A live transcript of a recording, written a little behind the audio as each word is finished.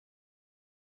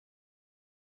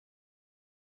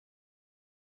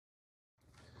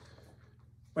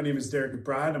My name is Derrick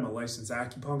McBride. I'm a licensed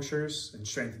acupuncturist and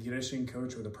strength and conditioning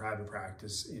coach with a private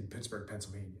practice in Pittsburgh,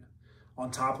 Pennsylvania.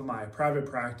 On top of my private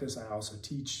practice, I also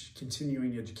teach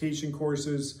continuing education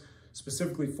courses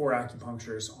specifically for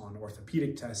acupuncturists on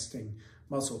orthopedic testing,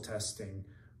 muscle testing,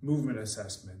 movement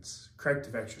assessments,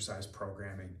 corrective exercise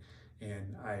programming,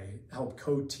 and I help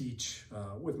co-teach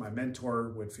with my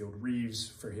mentor, Whitfield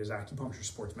Reeves, for his acupuncture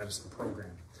sports medicine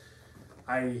program.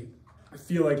 I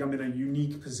feel like I'm in a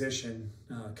unique position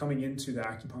coming into the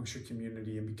acupuncture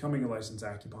community and becoming a licensed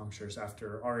acupuncturist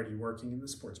after already working in the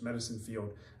sports medicine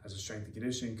field as a strength and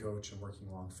conditioning coach and working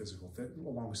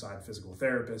alongside physical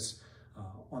therapists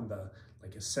on the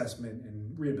assessment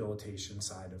and rehabilitation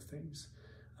side of things.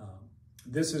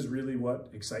 This is really what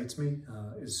excites me,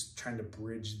 is trying to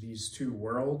bridge these two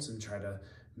worlds and try to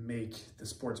make the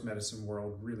sports medicine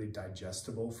world really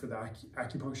digestible for the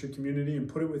acupuncture community and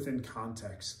put it within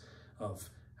context of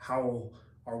how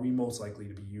are we most likely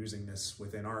to be using this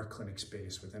within our clinic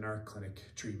space, within our clinic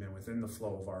treatment, within the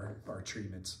flow of our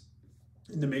treatments.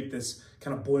 And to make this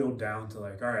kind of boiled down to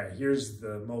like, all right, here's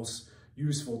the most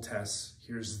useful tests,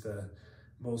 here's the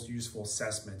most useful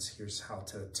assessments, here's how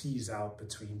to tease out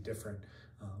between different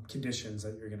conditions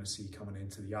that you're gonna see coming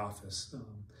into the office.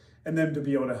 And then to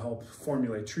be able to help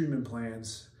formulate treatment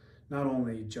plans, not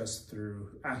only just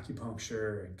through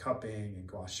acupuncture and cupping and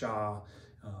gua sha,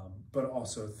 but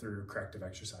also through corrective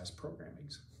exercise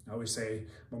programmings. I always say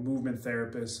I'm a movement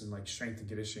therapist and strength and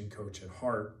conditioning coach at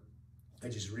heart. I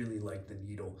just really like the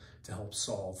needle to help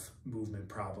solve movement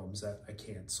problems that I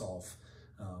can't solve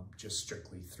just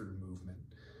strictly through movement.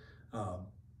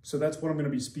 So that's what I'm going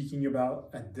to be speaking about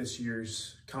at this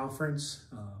year's conference.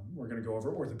 We're going to go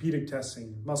over orthopedic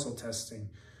testing, muscle testing,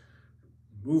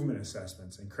 movement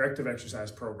assessments, and corrective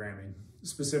exercise programming,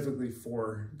 specifically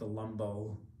for the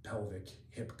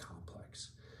Lumbo-Pelvic-Hip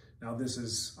Complex. Now, this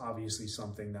is obviously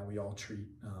something that we all treat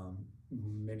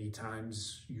many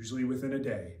times, usually within a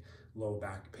day: low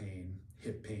back pain,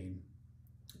 hip pain.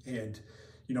 And,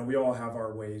 we all have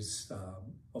our ways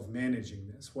of managing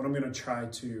this. What I'm going to try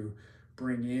to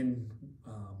bring in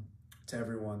to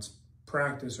everyone's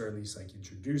practice, or at least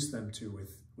introduce them to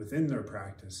within their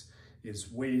practice,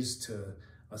 is ways to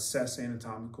assess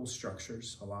anatomical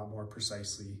structures a lot more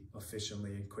precisely,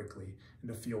 efficiently, and quickly, and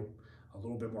to feel a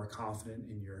little bit more confident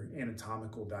in your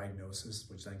anatomical diagnosis,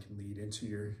 which then can lead into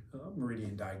your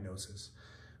meridian diagnosis.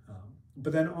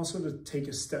 But then also to take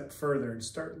a step further and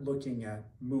start looking at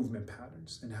movement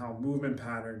patterns and how movement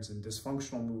patterns and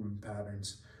dysfunctional movement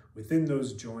patterns within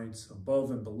those joints,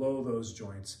 above and below those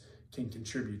joints, can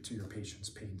contribute to your patient's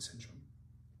pain syndrome.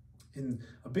 And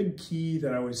a big key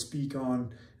that I always speak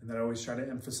on and that I always try to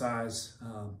emphasize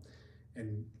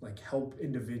and help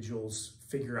individuals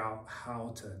figure out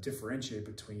how to differentiate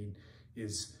between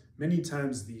is many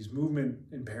times these movement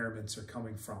impairments are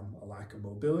coming from a lack of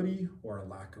mobility or a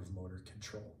lack of motor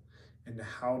control. And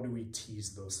how do we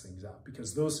tease those things out?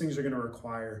 Because those things are going to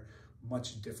require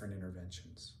much different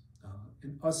interventions.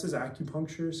 And us as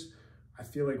acupuncturists, I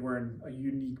feel like we're in a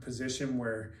unique position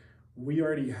where we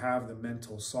already have the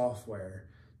mental software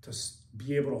to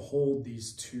be able to hold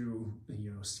these two,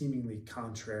 seemingly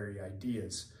contrary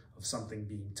ideas of something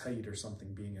being tight or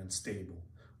something being unstable,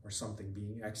 or something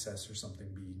being excess or something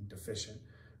being deficient,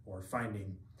 or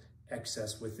finding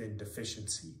excess within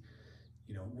deficiency.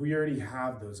 We already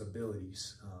have those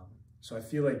abilities. So I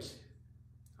feel like,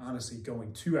 honestly,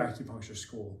 going to acupuncture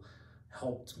school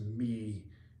helped me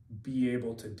be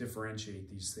able to differentiate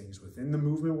these things within the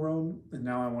movement world. And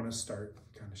now I want to start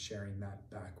kind of sharing that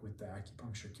back with the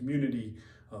acupuncture community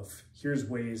of here's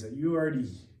ways that you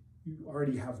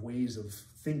already have ways of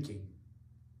thinking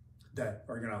that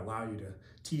are going to allow you to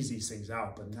tease these things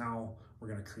out, but now we're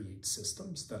going to create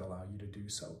systems that allow you to do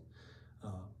so.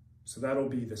 So that'll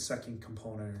be the second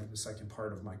component, or the second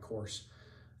part of my course.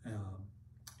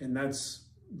 And that's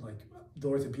the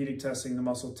orthopedic testing, the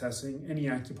muscle testing. Any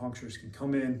acupuncturist can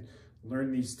come in,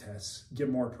 learn these tests, get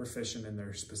more proficient in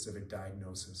their specific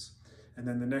diagnosis. And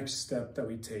then the next step that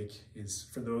we take is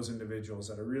for those individuals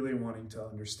that are really wanting to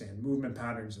understand movement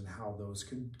patterns and how those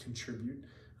could contribute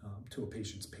to a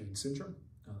patient's pain syndrome.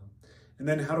 And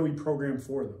then how do we program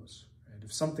for those? Right?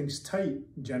 If something's tight,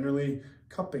 generally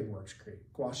cupping works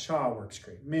great, gua sha works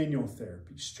great, manual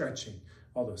therapy, stretching,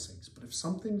 all those things. But if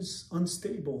something's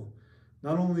unstable,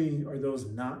 not only are those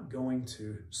not going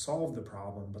to solve the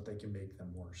problem, but they can make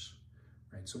them worse,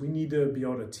 right? So we need to be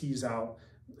able to tease out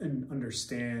and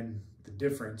understand the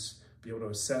difference, be able to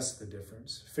assess the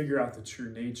difference, figure out the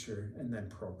true nature, and then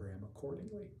program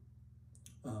accordingly.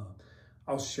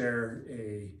 I'll share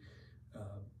a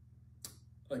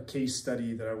a case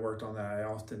study that I worked on that I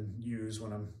often use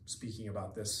when I'm speaking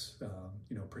about this,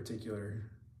 particular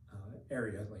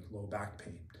area, like low back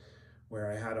pain,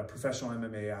 where I had a professional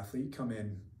MMA athlete come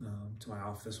in to my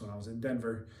office when I was in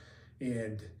Denver,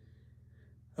 and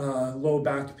low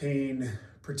back pain,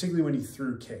 particularly when he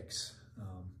threw kicks.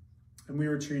 And we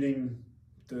were treating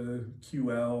the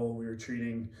QL, we were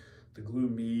treating the glute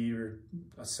med, we were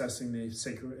assessing the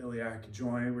sacroiliac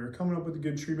joint. We were coming up with a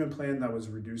good treatment plan that was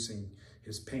reducing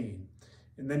his pain.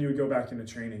 And then you would go back into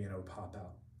training and it would pop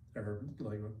out, or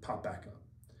like pop back up.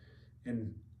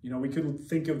 And we could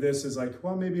think of this as like,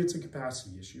 well, maybe it's a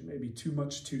capacity issue, maybe too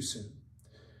much too soon.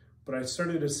 But I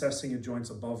started assessing his joints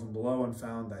above and below and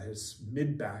found that his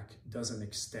mid-back doesn't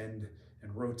extend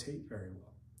and rotate very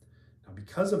well. Now,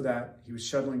 because of that, he was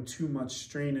shuttling too much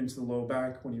strain into the low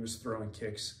back when he was throwing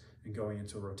kicks and going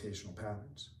into rotational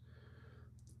patterns.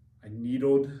 I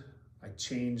needled, I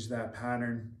changed that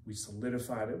pattern. We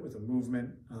solidified it with a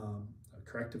movement, a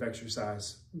corrective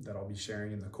exercise that I'll be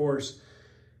sharing in the course.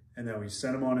 And then we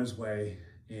sent him on his way,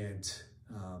 and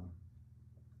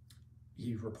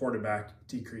he reported back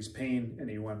decreased pain, and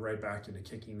he went right back into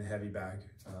kicking the heavy bag,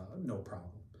 no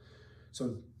problem.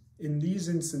 So in these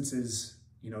instances,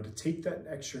 to take that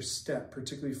extra step,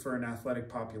 particularly for an athletic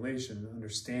population,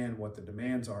 understand what the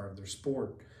demands are of their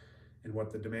sport and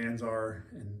what the demands are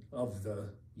of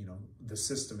the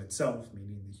system itself,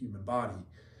 meaning the human body,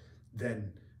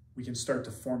 then we can start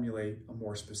to formulate a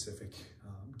more specific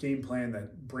game plan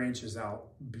that branches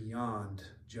out beyond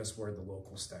just where the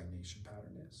local stagnation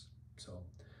pattern is. So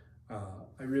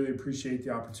I really appreciate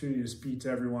the opportunity to speak to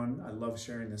everyone. I love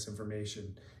sharing this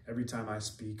information. Every time I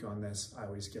speak on this, I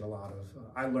always get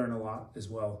I learn a lot as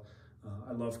well.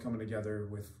 I love coming together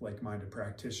with like-minded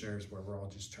practitioners where we're all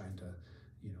just trying to,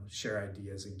 share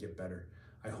ideas and get better.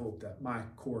 I hope that my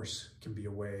course can be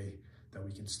a way that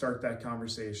we can start that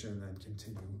conversation and then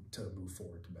continue to move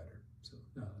forward to better.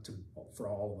 So for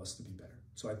all of us to be better.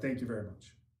 So I thank you very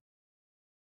much.